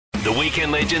The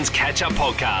Weekend Legends Catch-Up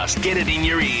Podcast. Get it in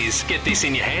your ears. Get this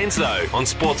in your hands, though, on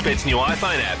Sportsbet's new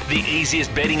iPhone app. The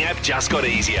easiest betting app just got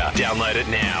easier. Download it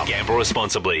now. Gamble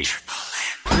responsibly.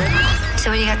 So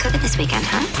what do you got cooking this weekend,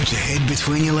 huh? Put your head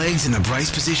between your legs in the brace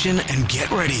position and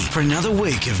get ready for another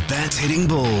week of bats hitting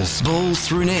balls. Balls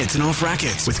through nets and off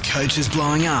rackets, with coaches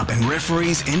blowing up and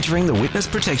referees entering the witness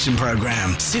protection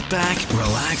program. Sit back,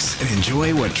 relax, and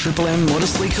enjoy what Triple M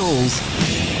modestly calls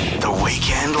the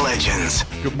Weekend Legends.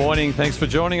 Good morning. Thanks for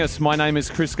joining us. My name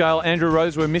is Chris Gale. Andrew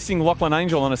Rose, we're missing Lachlan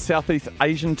Angel on a Southeast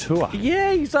Asian tour.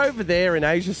 Yeah, he's over there in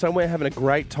Asia somewhere having a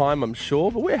great time, I'm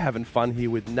sure. But we're having fun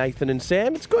here with Nathan and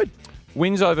Sam. It's good.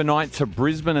 Winds overnight to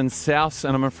Brisbane and Souths,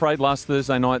 and I'm afraid last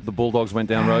Thursday night the Bulldogs went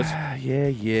down, Rose.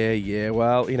 Yeah.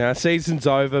 Well, our season's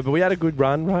over, but we had a good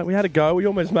run, right? We had a go. We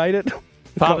almost made it.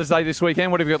 Father's Day this weekend.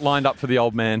 What have you got lined up for the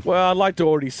old man? Well, I'd like to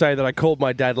already say that I called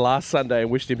my dad last Sunday and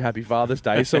wished him Happy Father's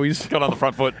Day. So he's got on the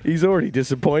front foot. He's already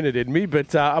disappointed in me,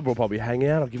 but we'll probably hang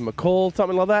out. I'll give him a call,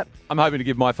 something like that. I'm hoping to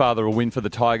give my father a win for the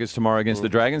Tigers tomorrow against the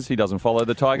Dragons. He doesn't follow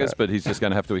the Tigers, but he's just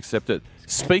going to have to accept it.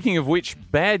 Speaking of which,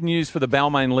 bad news for the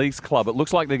Balmain Leagues Club. It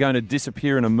looks like they're going to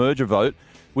disappear in a merger vote.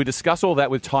 We discuss all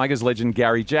that with Tigers legend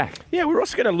Gary Jack. Yeah, we're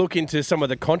also going to look into some of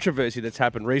the controversy that's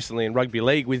happened recently in rugby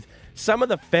league with some of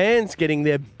the fans getting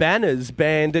their banners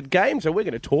banned at games. So we're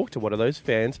going to talk to one of those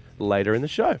fans later in the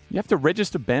show. You have to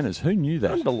register banners. Who knew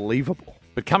that? Unbelievable.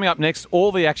 But coming up next,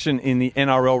 all the action in the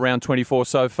NRL Round 24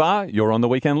 so far. You're on the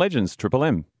Weekend Legends, Triple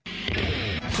M.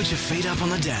 Put your feet up on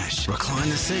the dash, recline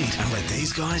the seat, and let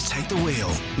these guys take the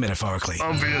wheel, metaphorically.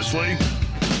 Obviously.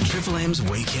 Triple M's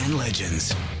Weekend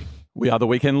Legends. We are the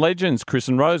Weekend Legends, Chris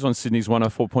and Rose on Sydney's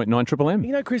 104.9 Triple M.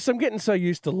 You know, Chris, I'm getting so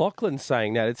used to Lachlan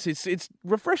saying that. It's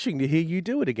refreshing to hear you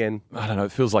do it again. I don't know,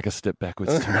 it feels like a step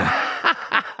backwards to me.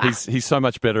 He's so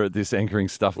much better at this anchoring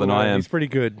stuff than I am. He's pretty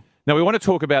good. Now, we want to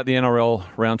talk about the NRL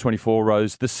Round 24,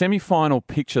 Rose. The semi-final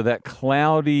picture, that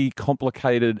cloudy,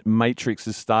 complicated matrix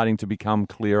is starting to become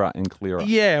clearer and clearer.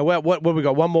 Yeah, well, what we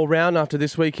got? One more round after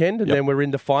this weekend, and then we're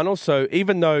in the final. So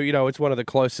even though, it's one of the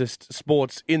closest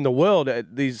sports in the world,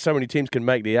 so many teams can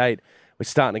make the eight, we're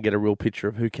starting to get a real picture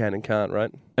of who can and can't,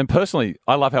 right? And personally,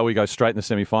 I love how we go straight in the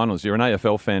semi-finals. You're an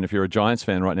AFL fan. If you're a Giants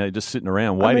fan right now, you're just sitting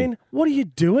around waiting. I mean, what are you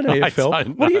doing, AFL? I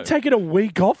don't What are you know. taking a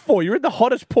week off for? You're at the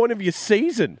hottest point of your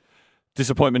season.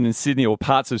 Disappointment in Sydney, or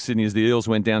parts of Sydney, as the Eels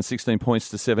went down 16 points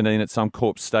to 17 at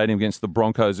Suncorp Stadium against the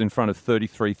Broncos in front of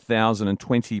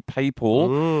 33,020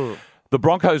 people. The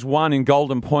Broncos won in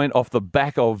Golden Point off the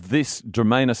back of this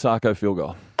Jermaine Asako field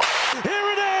goal. Here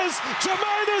it is,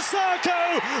 Jermaine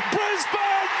Asako,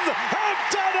 Brisbane have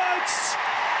done it!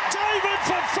 David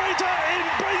Fafita in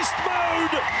beast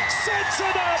mode sets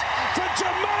it up for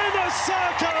Jermaine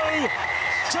Asako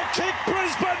to kick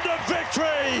Brisbane to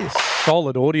victory!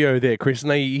 Solid audio there, Chris.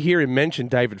 Now you hear him mention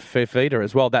David Fafita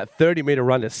as well. That 30-metre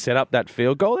run to set up that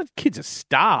field goal. That kid's a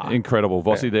star. Incredible.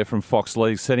 Vossi there from Fox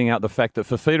League setting out the fact that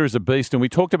Fafita is a beast. And we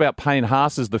talked about Payne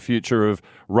Haas as the future of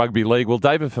rugby league. Well,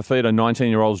 David Fafita,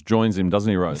 19-year-old, joins him, doesn't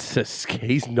he, Rose?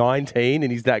 He's 19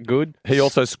 and he's that good. He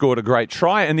also scored a great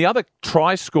try. And the other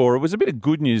try scorer was a bit of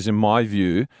good news in my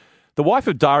view. The wife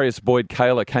of Darius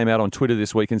Boyd-Kaler came out on Twitter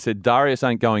this week and said Darius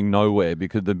ain't going nowhere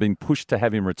because they've been pushed to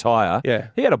have him retire. Yeah.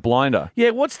 He had a blinder.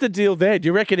 Yeah, what's the deal there? Do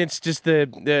you reckon it's just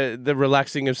the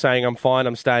relaxing of saying, I'm fine,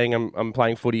 I'm staying, I'm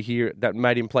playing footy here, that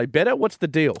made him play better? What's the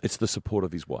deal? It's the support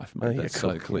of his wife, mate. That's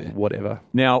so clear. Whatever.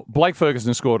 Now, Blake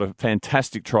Ferguson scored a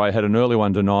fantastic try, had an early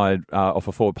one denied off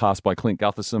a forward pass by Clint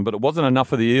Gutherson, but it wasn't enough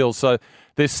for the Eels, so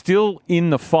they're still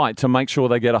in the fight to make sure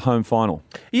they get a home final.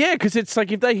 Yeah, because it's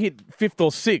like if they hit 5th or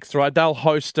 6th, right, they'll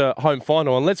host a home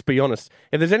final. And let's be honest,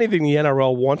 if there's anything the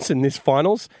NRL wants in this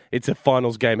finals, it's a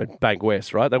finals game at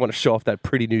Bankwest, right? They want to show off that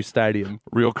pretty new stadium.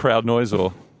 Real crowd noise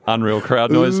or unreal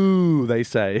crowd noise? Ooh, they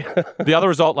say. The other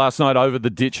result last night over the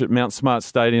ditch at Mount Smart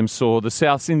Stadium saw the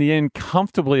Souths in the end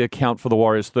comfortably account for the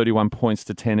Warriors 31 points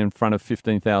to 10 in front of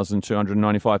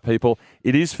 15,295 people.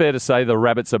 It is fair to say the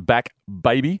Rabbits are back,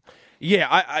 baby.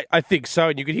 Yeah, I think so.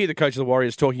 And you could hear the coach of the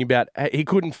Warriors talking about he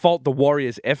couldn't fault the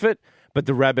Warriors' effort, but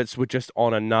the Rabbits were just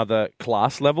on another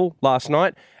class level last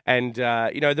night. And,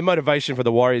 the motivation for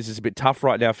the Warriors is a bit tough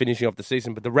right now finishing off the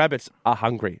season, but the Rabbits are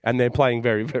hungry and they're playing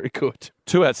very, very good.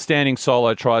 Two outstanding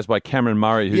solo tries by Cameron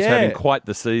Murray, who's having quite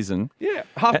the season. Yeah.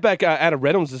 Halfback Adam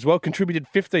Reynolds as well contributed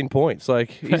 15 points.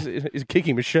 He's a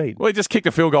kicking machine. Well, he just kicked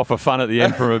a field goal for fun at the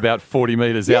end from about 40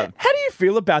 metres out. How do you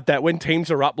feel about that when teams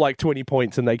are up like 20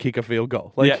 points and they kick a field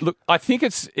goal? Look, I think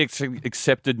it's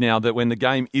accepted now that when the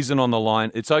game isn't on the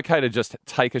line, it's okay to just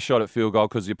take a shot at field goal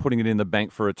because you're putting it in the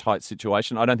bank for a tight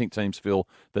situation. I don't think teams feel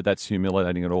that that's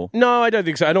humiliating at all. No, I don't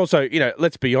think so. And also,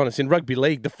 let's be honest, in rugby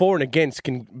league, the for and against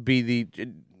can be the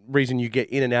reason you get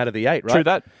in and out of the 8, right? True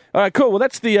that. All right, cool. Well,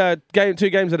 that's the two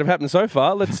games that have happened so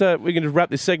far. We can just wrap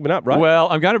this segment up, right? Well,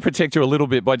 I'm going to protect you a little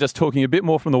bit by just talking a bit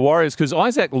more from the Warriors, because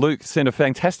Isaac Luke sent a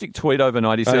fantastic tweet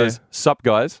overnight. He says, "Sup,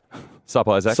 guys." Sup,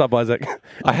 Isaac. Sup, Isaac.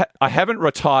 I haven't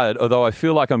retired, although I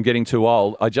feel like I'm getting too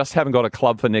old. I just haven't got a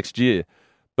club for next year.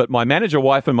 But my manager,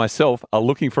 wife, and myself are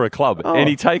looking for a club.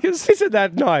 Any takers? Isn't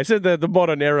that nice? Isn't the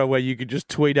modern era where you could just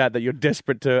tweet out that you're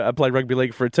desperate to play rugby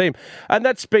league for a team? And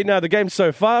that's been the game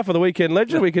so far for the Weekend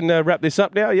Legend. We can wrap this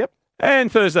up now. Yep.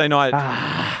 And Thursday night,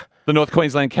 the North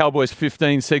Queensland Cowboys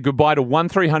 15 said goodbye to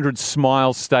 1300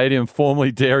 Smiles Stadium,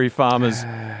 formerly Dairy Farmers,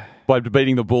 by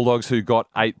beating the Bulldogs, who got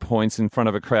 8 points in front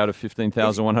of a crowd of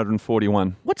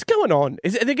 15,141. What's going on? Are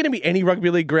there going to be any rugby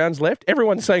league grounds left?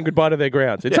 Everyone's saying goodbye to their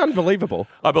grounds. It's unbelievable.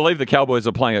 I believe the Cowboys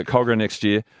are playing at Cogra next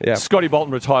year. Yeah. Scotty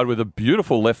Bolton retired with a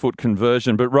beautiful left foot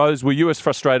conversion. But Rose, were you as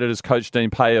frustrated as Coach Dean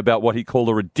Pay about what he called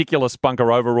a ridiculous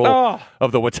bunker overall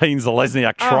of the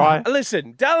Watine-Zelezniak try?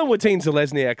 Listen, Dallin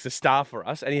Watine-Zelezniak's a star for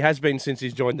us, and he has been since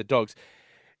he's joined the Dogs.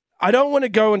 I don't want to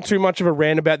go on too much of a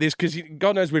rant about this because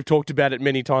God knows we've talked about it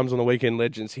many times on the Weekend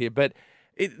Legends here, but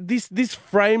this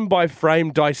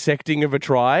frame-by-frame dissecting of a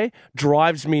try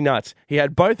drives me nuts. He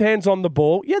had both hands on the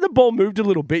ball. Yeah, the ball moved a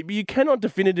little bit, but you cannot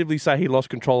definitively say he lost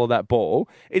control of that ball.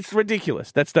 It's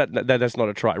ridiculous. That's not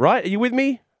a try, right? Are you with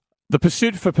me? The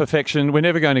pursuit for perfection, we're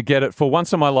never going to get it. For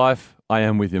once in my life, I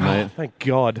am with you, mate. Thank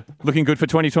God. Looking good for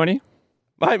 2020?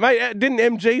 Mate, didn't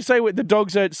MG say the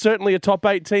Dogs are certainly a top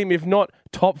 8 team, if not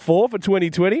top 4 for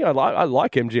 2020? I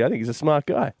like MG. I think he's a smart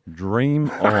guy. Dream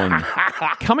on.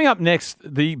 Coming up next,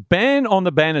 the ban on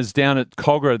the banners down at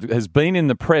Cogra has been in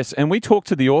the press, and we talked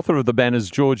to the author of the banners,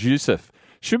 George Youssef.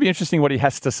 Should be interesting what he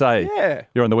has to say. Yeah.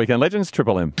 You're on the Weekend Legends,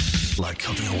 Triple M. Like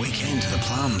copping a weekend to the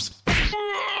Plums.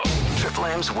 Triple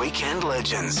M's Weekend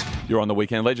Legends. You're on the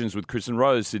Weekend Legends with Chris and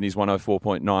Rose, Sydney's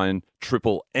 104.9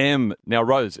 Triple M. Now,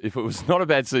 Rose, if it was not a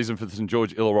bad season for the St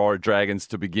George Illawarra Dragons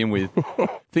to begin with,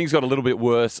 things got a little bit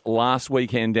worse last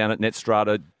weekend down at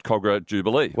Netstrata Cogra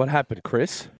Jubilee. What happened,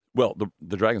 Chris? Well,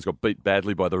 the Dragons got beat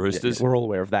badly by the Roosters. Yeah, we're all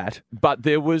aware of that. But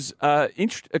there was an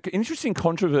interesting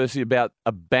controversy about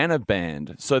a banner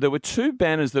ban. So there were two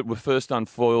banners that were first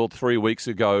unfoiled 3 weeks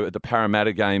ago at the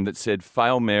Parramatta game that said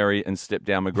 "Fail Mary" and "Step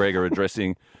Down McGregor,"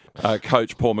 addressing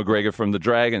Coach Paul McGregor from the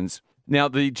Dragons. Now,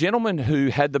 the gentleman who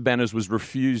had the banners was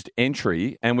refused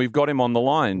entry, and we've got him on the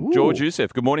line. Ooh. George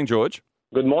Youssef. Good morning, George.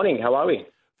 Good morning. How are we?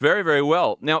 Very, very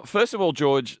well. Now, first of all,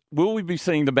 George, will we be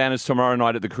seeing the banners tomorrow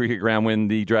night at the cricket ground when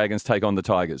the Dragons take on the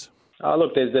Tigers?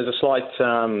 Look, there's a slight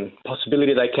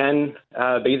possibility they can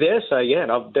be there. So, yeah,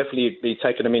 I'll definitely be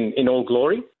taking them in all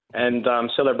glory and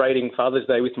celebrating Father's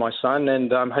Day with my son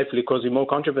and hopefully causing more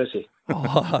controversy.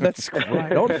 Oh, that's great.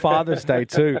 On Father's Day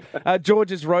too.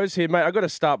 George, it's Rose here, mate. I've got to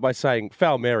start by saying,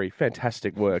 Foul Mary,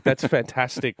 fantastic work. That's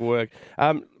fantastic work.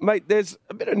 Mate, there's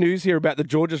a bit of news here about the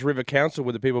Georges River Council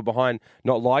with the people behind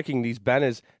not liking these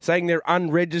banners, saying they're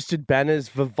unregistered banners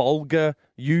for vulgar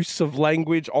use of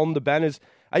language on the banners.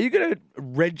 Are you going to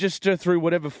register through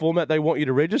whatever format they want you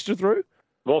to register through?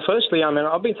 Well, firstly,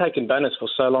 I've been taking banners for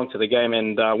so long to the game,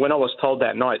 and when I was told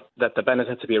that night that the banners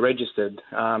had to be registered,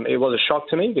 it was a shock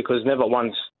to me because never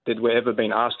once did we ever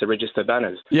been asked to register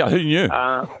banners. Yeah, who knew?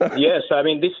 So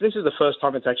this is the first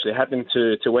time it's actually happened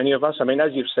to any of us. I mean, as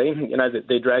you've seen,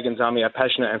 the Dragons Army are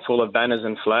passionate and full of banners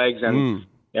and flags, and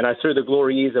through the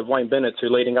glory years of Wayne Bennett to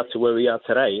leading up to where we are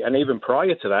today, and even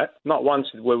prior to that, not once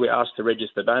were we asked to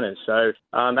register banners. So,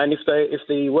 and if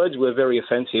the words were very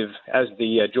offensive, as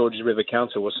the Georges River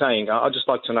Council was saying, I'd just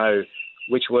like to know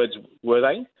which words were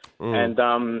they,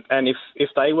 and if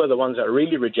they were the ones that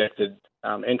really rejected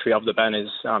entry of the banners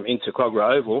into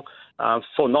Cogra Oval.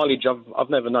 For knowledge, I've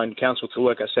never known council to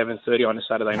work at 7:30 on a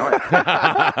Saturday night.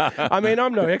 I mean,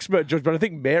 I'm no expert, George, but I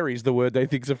think Mary's the word they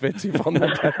think's offensive on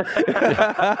that.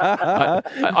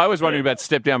 I was wondering about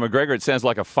Step Down McGregor. It sounds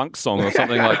like a funk song or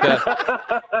something like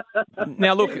that.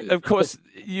 Now, look, of course,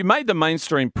 you made the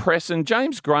mainstream press, and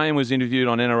James Graham was interviewed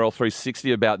on NRL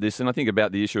 360 about this, and I think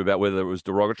about the issue about whether it was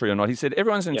derogatory or not. He said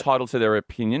everyone's entitled to their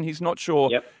opinion. He's not sure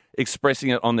expressing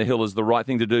it on the hill is the right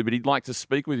thing to do, but he'd like to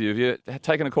speak with you. Have you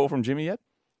taken a call from Jimmy yet?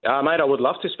 Mate, I would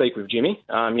love to speak with Jimmy.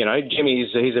 Jimmy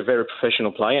he's a very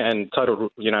professional player and total,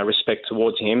 respect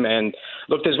towards him. And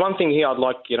look, there's one thing here I'd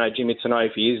like, Jimmy to know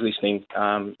if he is listening.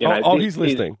 He's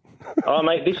listening.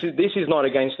 Mate, this is not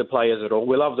against the players at all.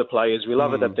 We love the players. We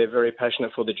love it that they're very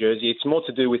passionate for the jersey. It's more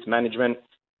to do with management.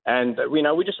 And,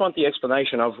 we just want the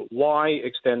explanation of why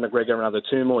extend McGregor another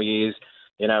 2 more years,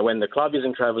 when the club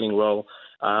isn't travelling well.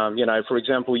 For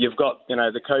example, you've got,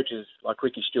 the coaches like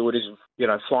Ricky Stewart is,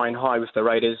 flying high with the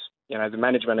Raiders. the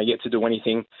management are yet to do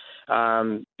anything,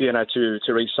 to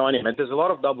re-sign him. And there's a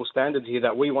lot of double standards here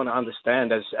that we want to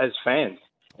understand as fans.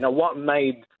 What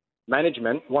made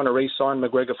management want to re-sign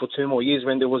McGregor for 2 more years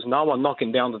when there was no one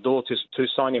knocking down the door to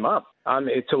sign him up?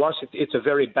 To us, it's a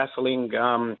very baffling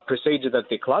procedure that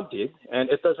the club did, and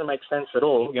it doesn't make sense at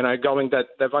all. Going that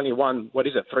they've only won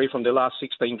 3 from the last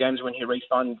 16 games when he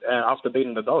re-signed after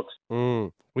beating the Dogs.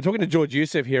 We're talking to George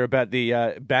Youssef here about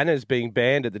the banners being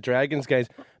banned at the Dragons games,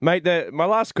 mate. My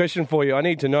last question for you, I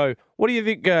need to know, what do you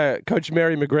think Coach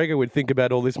Mary McGregor would think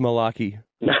about all this malarkey?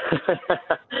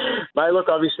 Mate, look,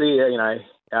 obviously,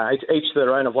 it's each to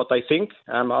their own of what they think.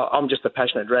 I'm just a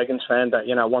passionate Dragons fan that,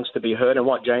 wants to be heard. And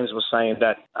what James was saying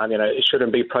that, it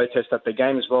shouldn't be protest at the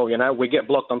games. Well, we get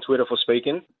blocked on Twitter for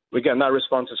speaking. We get no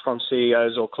responses from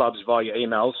CEOs or clubs via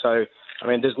email. So,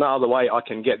 there's no other way I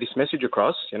can get this message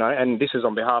across, and this is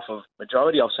on behalf of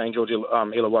majority of St. George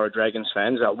Illawarra Dragons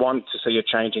fans that want to see a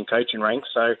change in coaching ranks.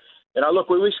 So, look,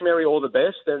 we wish Mary all the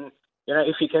best. And,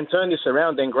 if he can turn this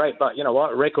around, then great. But you know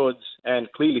what? Records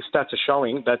and clearly stats are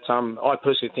showing that I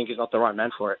personally think he's not the right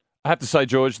man for it. I have to say,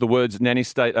 George, the words nanny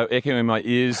state are echoing in my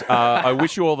ears. I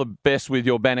wish you all the best with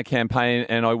your banner campaign,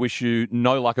 and I wish you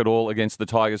no luck at all against the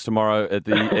Tigers tomorrow at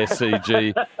the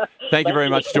SCG. Thank you very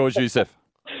much, George Youssef.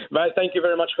 Mate, thank you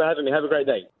very much for having me. Have a great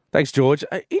day. Thanks, George.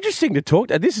 Interesting to talk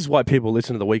to. This is why people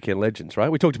listen to the Weekend Legends, right?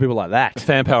 We talk to people like that.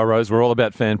 Fan power, Rose. We're all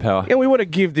about fan power. And we want to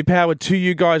give the power to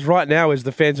you guys right now as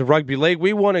the fans of rugby league.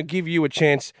 We want to give you a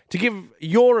chance to give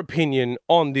your opinion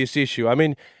on this issue.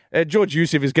 George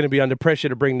Youssef is going to be under pressure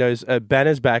to bring those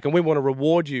banners back, and we want to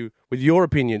reward you with your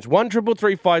opinions.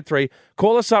 133353.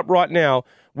 Call us up right now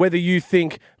whether you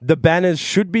think the banners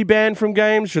should be banned from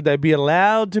games, should they be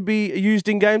allowed to be used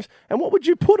in games, and what would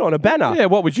you put on a banner? Yeah,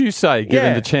 what would you say,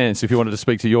 given the chance, if you wanted to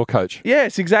speak to your coach?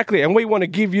 Yes, exactly. And we want to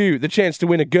give you the chance to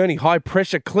win a Gurney High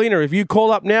Pressure Cleaner. If you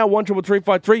call up now,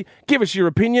 133353, give us your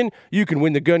opinion. You can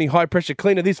win the Gurney High Pressure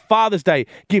Cleaner this Father's Day.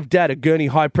 Give Dad a Gurney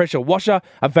High Pressure Washer,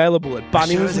 available at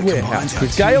Bunnings Warehouse.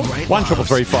 Chris Gale,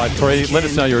 133353. Let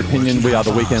us know your opinion. We are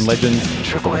the Weekend Legends.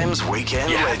 Triple M's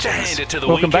Weekend Legends.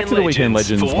 Welcome back to the Weekend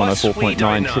Legends,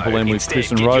 104.9 Triple M with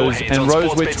Chris and Rose. And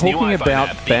Rose, we're talking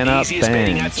about banner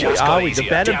bans. The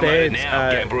banner bans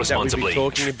that we've been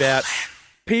talking about.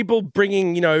 People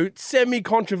bringing,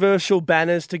 semi-controversial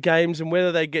banners to games and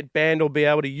whether they get banned or be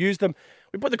able to use them.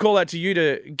 We put the call out to you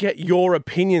to get your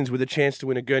opinions with a chance to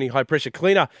win a Gurney High Pressure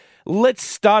Cleaner. Let's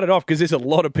start it off because there's a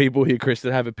lot of people here, Chris,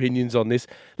 that have opinions on this.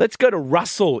 Let's go to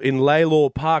Russell in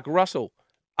Laylaw Park. Russell,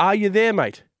 are you there,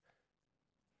 mate?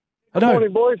 Good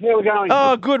morning, boys. How are we going?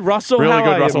 Oh, good, Russell. Really How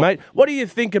good, are Russell. you, mate? What do you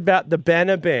think about the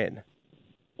banner ban?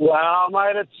 Well,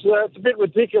 mate, it's a bit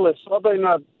ridiculous. I've been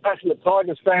a passionate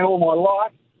Tigers fan all my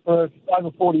life, for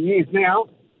over 40 years now,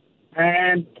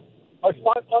 and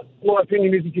my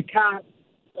opinion is if you can't,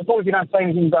 as long as you don't say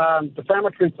anything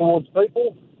defamatory towards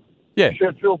people, you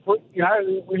should feel free.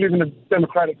 We live in a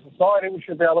democratic society. We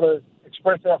should be able to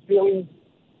express our feelings.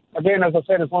 Again, as I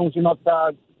said, as long as you're not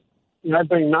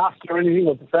being nasty or anything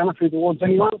or defamatory towards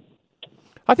anyone.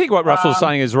 I think what Russell's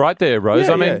saying is right there, Rose.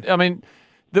 I mean,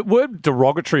 the word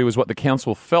derogatory was what the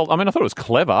council felt. I thought it was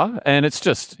clever, and it's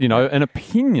just, an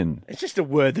opinion. It's just a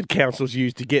word that councils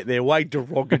use to get their way,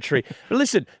 derogatory. But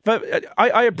listen,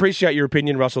 I appreciate your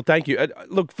opinion, Russell. Thank you.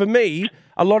 Look, for me,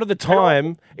 a lot of the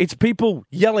time, it's people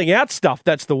yelling out stuff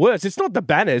that's the worst. It's not the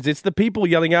banners. It's the people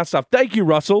yelling out stuff. Thank you,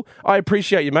 Russell. I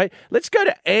appreciate you, mate. Let's go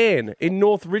to Anne in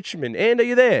North Richmond. Anne, are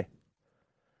you there?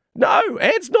 No,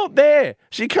 Anne's not there.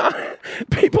 She can't.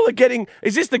 People are getting.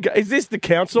 Is this the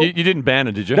council? You didn't ban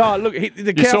her, did you? No. Look,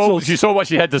 the council. You saw what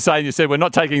she had to say, and you said we're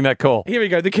not taking that call. Here we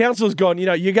go. The council's gone.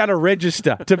 You're going to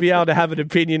register to be able to have an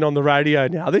opinion on the radio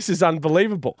now. This is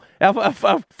unbelievable. Our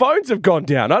phones have gone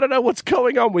down. I don't know what's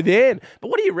going on with Anne. But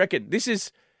what do you reckon? This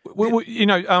is.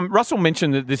 Russell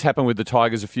mentioned that this happened with the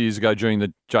Tigers a few years ago during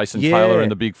the Jason Taylor and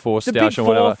the Big Four stoush or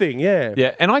whatever. The Big Four thing, yeah.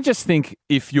 Yeah, and I just think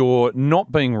if you're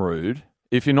not being rude,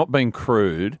 if you're not being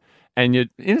crude, and you're,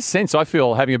 in a sense, I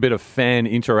feel having a bit of fan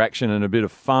interaction and a bit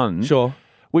of fun. Sure.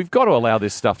 We've got to allow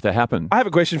this stuff to happen. I have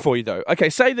a question for you, though. Okay,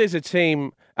 say there's a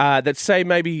team that's, say,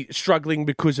 maybe struggling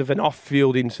because of an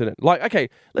off-field incident. Like, okay,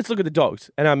 let's look at the Dogs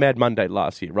and our Mad Monday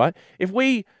last year, right? If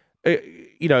we,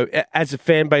 as a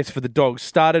fan base for the Dogs,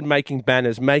 started making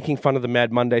banners, making fun of the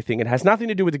Mad Monday thing, it has nothing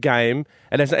to do with the game,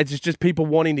 and it's just people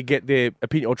wanting to get their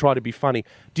opinion or try to be funny.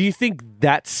 Do you think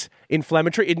that's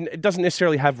inflammatory? It doesn't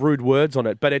necessarily have rude words on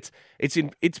it, but it's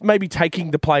maybe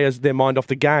taking the players their mind off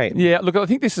the game. Yeah, look, I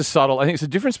think this is subtle. I think it's a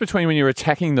difference between when you're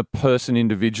attacking the person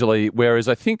individually, whereas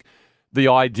I think the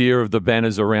idea of the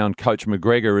banners around Coach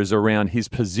McGregor is around his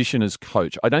position as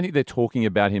coach. I don't think they're talking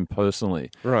about him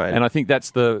personally. Right. And I think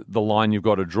that's the line you've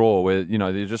got to draw where,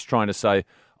 they're just trying to say,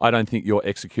 I don't think you're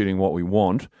executing what we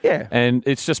want. Yeah. And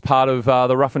it's just part of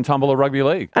the rough and tumble of rugby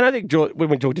league. And I think when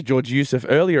we talked to George Youssef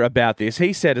earlier about this,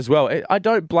 he said as well, I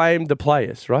don't blame the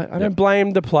players, right? I don't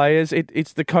blame the players.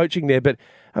 It's the coaching there. But,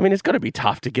 I mean, it's got to be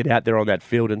tough to get out there on that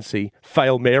field and see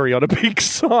Fail Mary on a big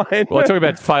sign. Well, I talk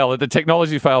about fail. The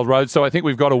technology failed road, so I think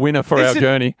we've got a winner for our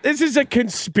journey. This is a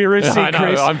conspiracy, I know,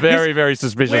 Chris. I'm very, very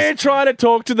suspicious. We're trying to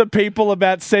talk to the people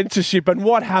about censorship, and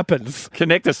what happens?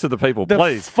 Connect us to the people, The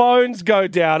please. phones go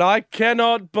down. I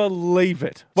cannot believe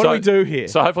it. What do we do here?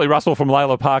 So hopefully Russell from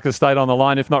Layla Park has stayed on the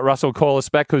line. If not, Russell, call us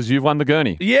back because you've won the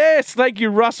gurney. Yes, thank you,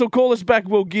 Russell. Call us back.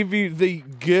 We'll give you the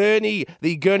gurney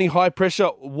high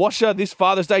pressure washer this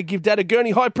Father's Day. Give Dad a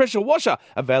gurney high pressure washer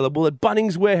available at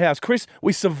Bunnings Warehouse. Chris,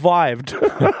 we survived.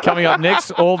 Coming up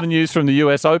next, all the news from the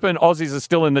US Open. Aussies are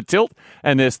still in the tilt,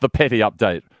 and there's the petty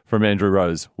update from Andrew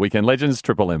Rose. Weekend Legends,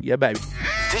 Triple M. Yeah, baby.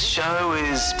 This show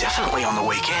is definitely on the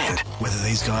weekend. Whether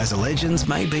these guys are legends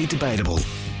may be debatable.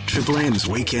 Triple M's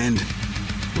Weekend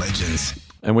Legends.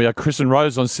 And we are Chris and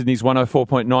Rose on Sydney's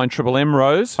 104.9 Triple M.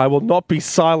 Rose. I will not be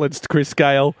silenced, Chris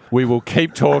Gale. We will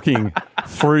keep talking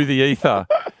through the ether.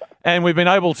 And we've been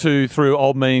able to, through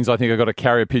old means, I think I got a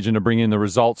carrier pigeon to bring in the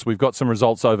results. We've got some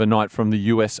results overnight from the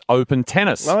US Open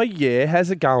tennis. Oh, yeah.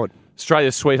 How's it going?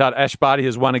 Australia's sweetheart Ash Barty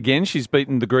has won again. She's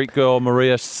beaten the Greek girl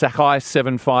Maria Sakai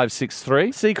 7-5,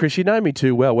 6-3. See, Chris, you know me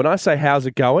too well. When I say how's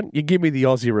it going, you give me the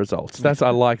Aussie results. I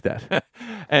like that.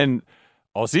 And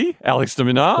Aussie, Alex de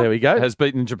Minaur, there we go, has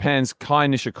beaten Japan's Kai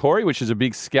Nishikori, which is a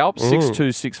big scalp, 6-2,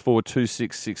 6-4,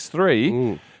 2-6,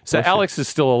 6-3. So Alex is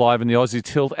still alive in the Aussie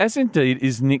tilt, as indeed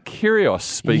is Nick Kyrgios,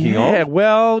 speaking of. Yeah,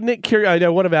 well, Nick Kyrgios, I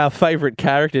know one of our favourite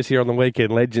characters here on the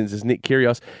Weekend Legends is Nick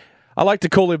Kyrgios. I like to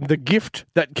call him the gift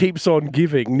that keeps on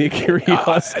giving, Nick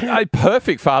Kyrgios. A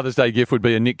perfect Father's Day gift would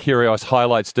be a Nick Kyrgios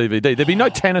highlights DVD. There'd be no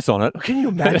tennis on it. Can you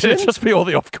imagine? It'd just be all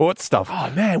the off-court stuff.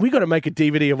 Oh, man, we got to make a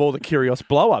DVD of all the Kyrgios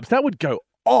blow-ups. That would go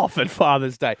off at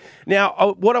Father's Day.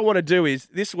 Now, what I want to do is,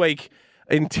 this week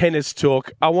in tennis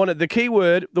talk, the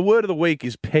word of the week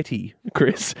is petty,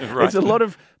 Chris. Right. There's a lot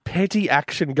of petty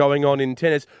action going on in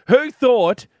tennis. Who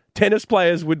thought tennis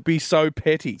players would be so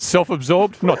petty?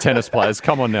 Self-absorbed? Not tennis players.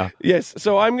 Come on now. Yes.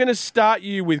 So I'm going to start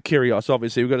you with Kyrgios,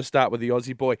 obviously. We've got to start with the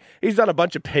Aussie boy. He's done a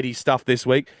bunch of petty stuff this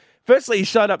week. Firstly, he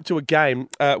showed up to a game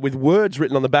with words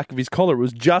written on the back of his collar. It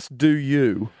was, "Just do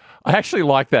you." I actually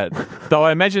like that. Though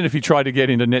I imagine if he tried to get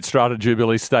into Netstrata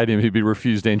Jubilee Stadium, he'd be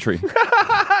refused entry.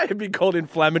 It'd be called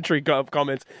inflammatory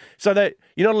comments. So that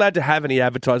you're not allowed to have any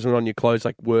advertisement on your clothes,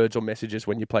 like words or messages,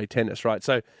 when you play tennis, right?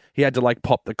 So he had to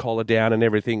pop the collar down and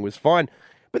everything was fine.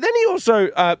 But then he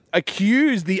also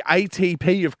accused the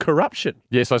ATP of corruption.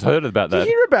 Yes, I heard about that. Did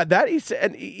you hear about that? He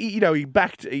said, he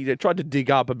tried to dig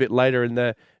up a bit later in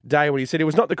the day when he said it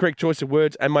was not the correct choice of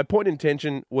words, and my point in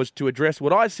intention was to address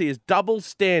what I see as double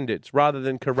standards rather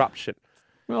than corruption.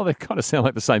 Well, they kind of sound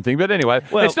like the same thing. But anyway,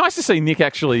 it's nice to see Nick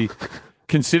actually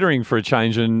considering for a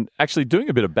change and actually doing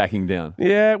a bit of backing down.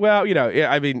 Yeah, well,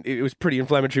 I mean, it was pretty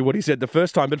inflammatory what he said the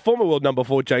first time, but former world number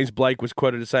 4 James Blake was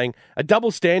quoted as saying, "A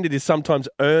double standard is sometimes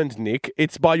earned, Nick.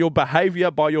 It's by your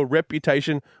behaviour, by your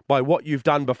reputation, by what you've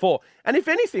done before." And if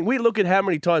anything, we look at how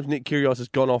many times Nick Kyrgios has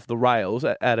gone off the rails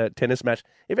at a tennis match.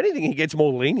 If anything, he gets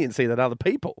more leniency than other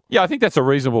people. Yeah, I think that's a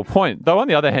reasonable point. Though, on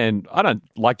the other hand, I don't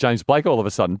like James Blake all of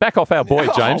a sudden. Back off our boy,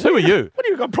 James. Who are you? What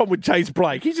do you got a problem with James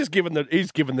Blake? He's just given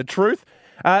the truth.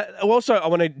 Also, I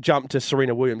want to jump to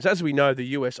Serena Williams. As we know, the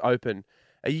US Open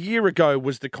a year ago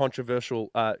was the controversial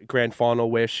grand final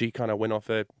where she kind of went off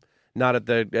a nut at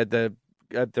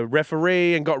the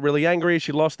referee and got really angry.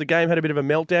 She lost the game, had a bit of a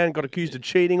meltdown, got accused of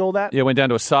cheating, all that. Yeah, went down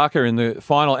to Osaka in the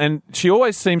final. And she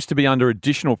always seems to be under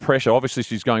additional pressure. Obviously,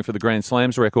 she's going for the Grand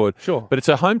Slams record. Sure. But it's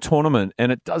a home tournament,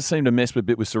 and it does seem to mess a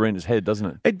bit with Serena's head, doesn't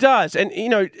it? It does. And,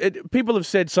 people have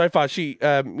said so far she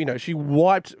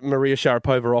wiped Maria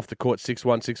Sharapova off the court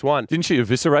 6-1, 6-1. Didn't she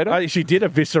eviscerate her? She did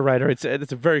eviscerate her. It's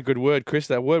a very good word, Chris,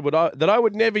 that word that I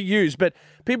would never use. But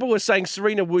people were saying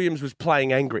Serena Williams was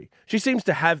playing angry. She seems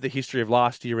to have the history of last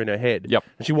year in her head. Yep.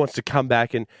 And she wants to come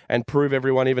back and prove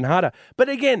everyone even harder. But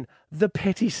again, the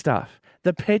petty stuff,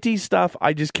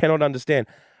 I just cannot understand.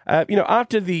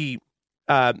 After the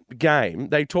game,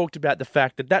 they talked about the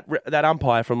fact that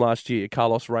umpire from last year,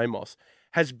 Carlos Ramos,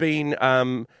 has been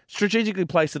strategically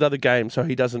placed at other games so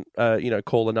he doesn't,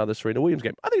 call another Serena Williams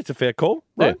game. I think it's a fair call,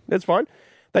 right? Yeah. That's fine.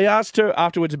 They asked her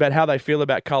afterwards about how they feel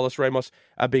about Carlos Ramos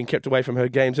being kept away from her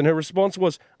games, and her response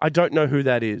was, "I don't know who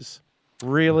that is."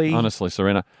 Really? Honestly,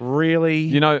 Serena. Really?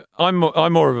 You know, I'm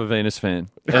more of a Venus fan.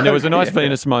 And there was a nice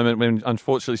Venus moment when,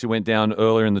 unfortunately, she went down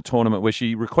earlier in the tournament where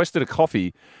she requested a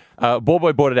coffee. Ball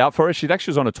boy brought it out for her. She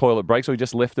actually was on a toilet break, so he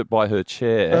just left it by her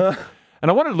chair. And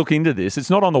I wanted to look into this.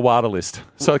 It's not on the WADA list.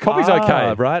 So coffee's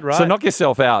okay. Right. So knock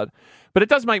yourself out. But it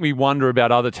does make me wonder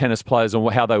about other tennis players and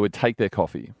how they would take their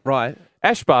coffee. Right.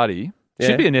 Ash Barty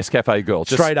should be a Nescafe girl.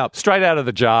 Just straight up. Straight out of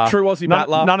the jar. True Aussie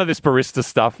battler. None of this barista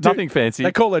stuff. Nothing fancy.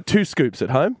 They call her 2 scoops at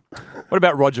home. What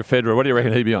about Roger Federer? What do you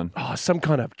reckon he'd be on? Oh, some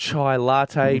kind of chai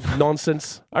latte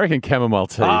nonsense. I reckon chamomile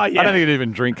tea. Oh, yeah. I don't think he'd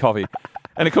even drink coffee.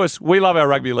 And, of course, we love our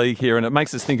rugby league here, and it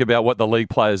makes us think about what the league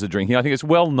players are drinking. I think it's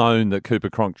well known that Cooper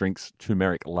Cronk drinks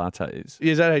turmeric lattes.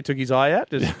 Is that how he took his eye out?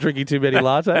 Just drinking too many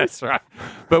lattes? That's right.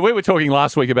 But we were talking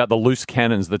last week about the Loose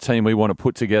Cannons, the team we want to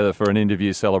put together for an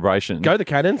interview celebration. Go the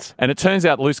Cannons. And it turns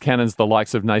out Loose Cannons, the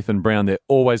likes of Nathan Brown, they're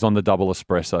always on the double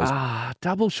espressos.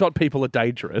 Double shot people are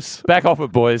dangerous. Back off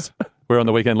it, boys. We're on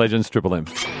the Weekend Legends, Triple M.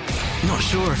 Not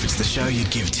sure if it's the show you'd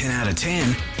give 10 out of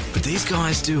 10, but these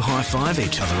guys do high-five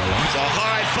each other a lot. So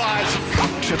high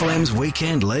fives. Triple M's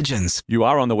Weekend Legends. You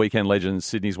are on the Weekend Legends,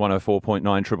 Sydney's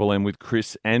 104.9 Triple M with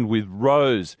Chris and with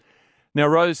Rose. Now,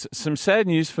 Rose, some sad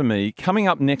news for me. Coming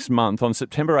up next month on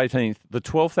September 18th, the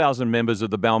 12,000 members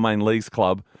of the Balmain Leagues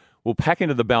Club will pack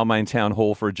into the Balmain Town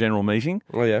Hall for a general meeting.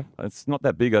 Oh, yeah. It's not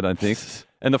that big, I don't think.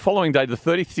 And the following day, the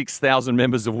 36,000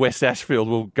 members of West Ashfield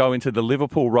will go into the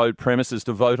Liverpool Road premises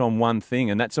to vote on one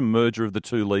thing, and that's a merger of the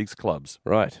two leagues clubs.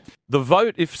 Right. The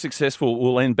vote, if successful,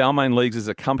 will end Balmain Leagues as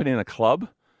a company and a club.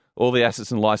 All the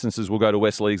assets and licences will go to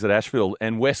West Leagues at Ashfield,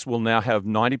 and West will now have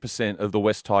 90% of the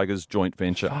West Tigers joint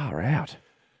venture. Far out.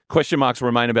 Question marks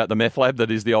remain about the meth lab that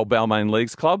is the old Balmain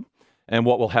Leagues Club, and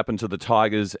what will happen to the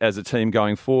Tigers as a team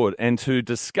going forward. And to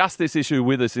discuss this issue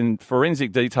with us in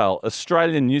forensic detail,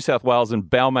 Australian, New South Wales and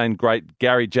Balmain great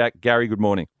Gary Jack. Gary, good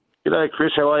morning. G'day,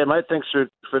 Chris. How are you, mate? Thanks for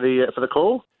the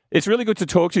call. It's really good to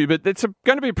talk to you, but it's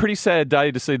going to be a pretty sad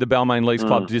day to see the Balmain Leagues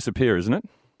Club disappear, isn't it?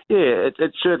 Yeah,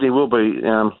 it certainly will be.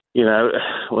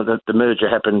 The merger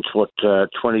happened,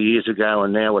 20 years ago,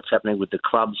 and now what's happening with the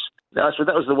clubs. So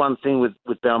that was the one thing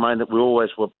with Balmain that we always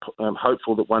were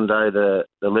hopeful that one day the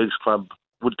Leagues Club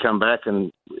would come back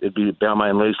and it'd be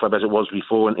Balmain Leagues Club as it was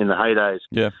before in the heydays.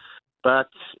 Yeah. But,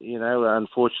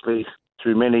 unfortunately,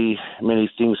 through many, many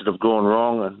things that have gone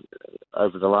wrong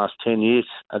over the last 10 years,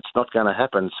 it's not going to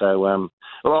happen. So,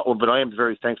 but I am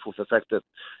very thankful for the fact that,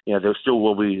 there still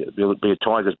will be a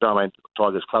Balmain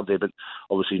Tigers club there, but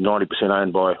obviously 90%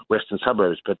 owned by Western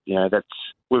Suburbs. But,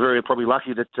 we're very probably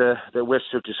lucky that West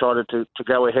have decided to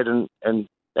go ahead and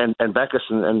back us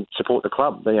and support the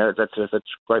club. That's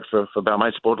great for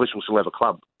Balmain sport. At least we'll still have a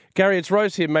club. Gary, it's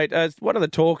Rose here, mate. One of the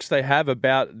talks they have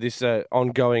about this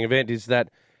ongoing event is that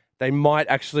they might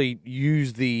actually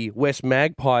use the West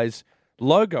Magpies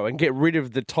logo and get rid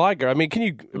of the tiger. I mean, can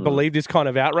you believe this kind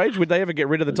of outrage? Would they ever get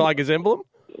rid of the Tigers emblem?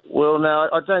 Well, no,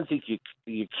 I don't think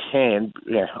you can.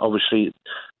 Yeah, obviously,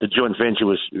 the joint venture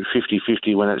was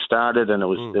 50-50 when it started, and it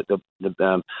was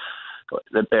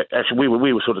actually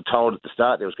we were sort of told at the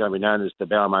start there was going to be known as the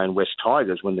Balmain West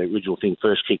Tigers when the original thing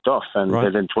first kicked off, and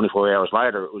then 24 hours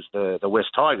later it was the West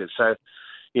Tigers. So,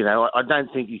 I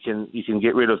don't think you can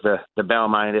get rid of the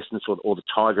Balmain essence or the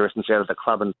Tiger essence out of the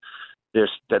club, and that's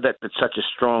such a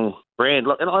strong brand.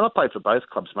 And I played for both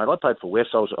clubs, mate. I played for West.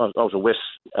 I was a West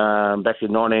back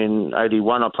in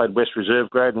 1981. I played West Reserve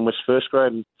Grade and West First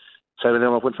Grade, and so then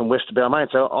I went from West to Balmain.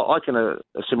 So I can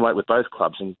assimilate with both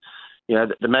clubs. And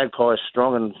the Magpie is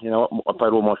strong, and I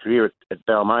played all my career at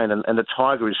Balmain, and the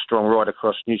Tiger is strong right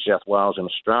across New South Wales and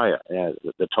Australia.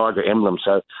 The Tiger emblem.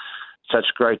 So such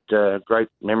great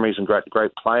memories and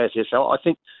great players here. So I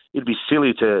think it'd be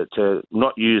silly to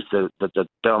not use the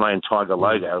Balmain Tiger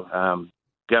logo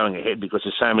going ahead, because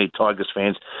there's so many Tigers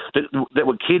fans that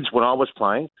were kids when I was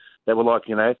playing. They were like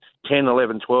 10,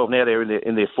 11, 12. Now they're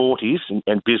in their 40s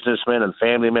and businessmen and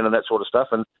family men and that sort of stuff,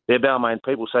 and they're Balmain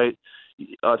people. So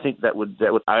I think that would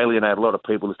alienate a lot of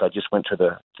people if they just went to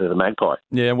the Magpie.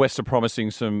 Yeah, and West are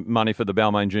promising some money for the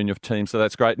Balmain junior team, so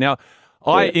that's great. Now,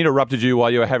 I interrupted you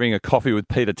while you were having a coffee with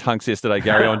Peter Tunks yesterday,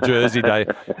 Gary, on Jersey Day,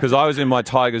 because I was in my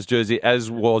Tigers jersey, as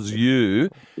was you.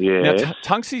 Yeah. Now,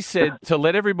 Tunksy said to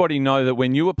let everybody know that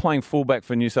when you were playing fullback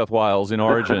for New South Wales in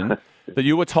Origin, that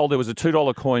you were told there was a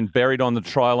 $2 coin buried on the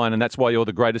try line, and that's why you're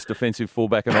the greatest defensive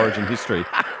fullback in Origin history.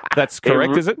 That's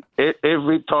correct, is it?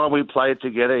 Every time we played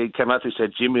together, he came up and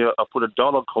said, Jimmy, I put a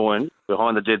 $1 coin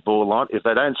behind the dead ball line. If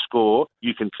they don't score,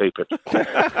 you can keep it.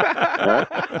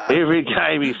 Every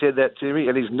game he said that to me,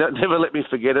 and he's never let me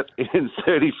forget it in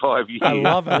 35 years. I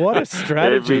love it. What a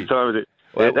strategy. Every time.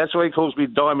 Yeah, that's why he calls me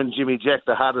Diamond Jimmy Jack,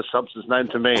 the hardest substance known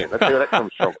to man. That's where that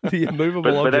comes from. The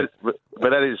immovable object. But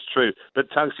that is true. But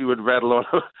Tunksy would rattle on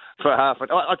for half an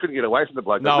hour. I couldn't get away from the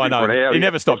bloke. No, I know. For an hour, he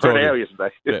never stopped for talking. an hour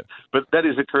yesterday. Yeah. But that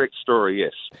is the correct story,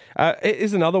 yes.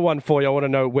 Here's another one for you. I want to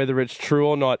know whether it's true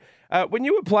or not. When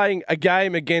you were playing a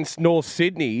game against North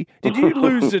Sydney, did you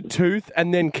lose a tooth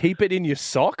and then keep it in your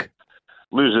sock?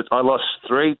 Lose it. I lost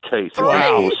 3 teeth in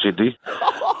North Sydney.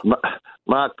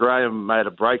 Mark Graham made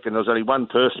a break, and there was only one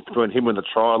person between him and the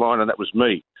try line, and that was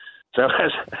me. So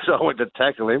as I went to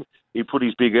tackle him, he put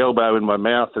his big elbow in my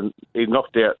mouth, and he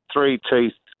knocked out 3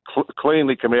 teeth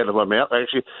cleanly come out of my mouth.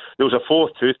 Actually, there was a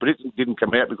 4th tooth, but it didn't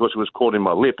come out because it was caught in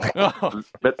my lip.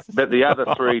 But the other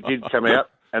 3 did come out,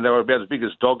 and they were about as big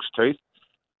as dog's teeth.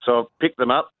 So I picked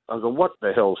them up. I go, what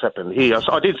the hell's happened here?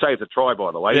 So I did save the try,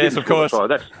 by the way. Yes, of course.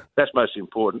 That's most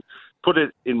important. Put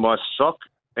it in my sock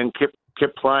and kept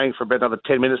playing for about another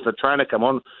 10 minutes. The trainer come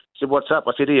on, said, what's up?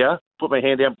 I said, here. Put my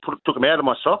hand down, took them out of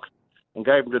my sock and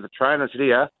gave them to the trainer. I said,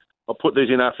 here, I'll put these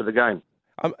in after the game.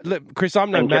 Look, Chris, I'm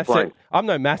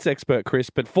no maths expert, Chris,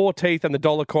 but 4 teeth and the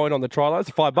dollar coin on the try line, it's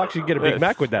 $5. You can get a Big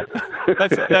Mac with that.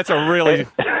 That's a really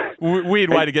weird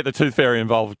way to get the Tooth Fairy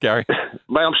involved, Gary.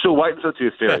 Mate, I'm still waiting for the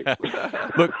Tooth Fairy.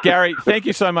 Look, Gary, thank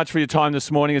you so much for your time this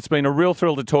morning. It's been a real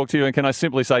thrill to talk to you, and can I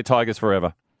simply say Tigers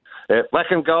forever? Black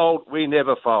and gold, we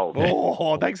never fold.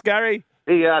 Oh, thanks, Gary.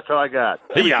 Here you are, Tiger.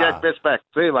 Jack, best back.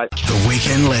 See you, mate. The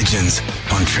Weekend Legends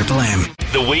on Triple M.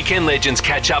 The Weekend Legends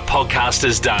catch-up podcast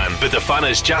is done, but the fun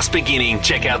is just beginning.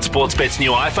 Check out Sportsbet's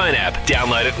new iPhone app.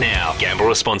 Download it now. Gamble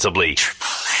responsibly.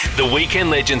 The Weekend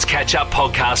Legends catch-up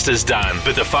podcast is done,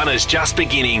 but the fun is just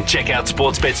beginning. Check out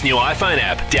Sportsbet's new iPhone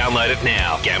app. Download it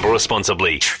now. Gamble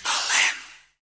responsibly.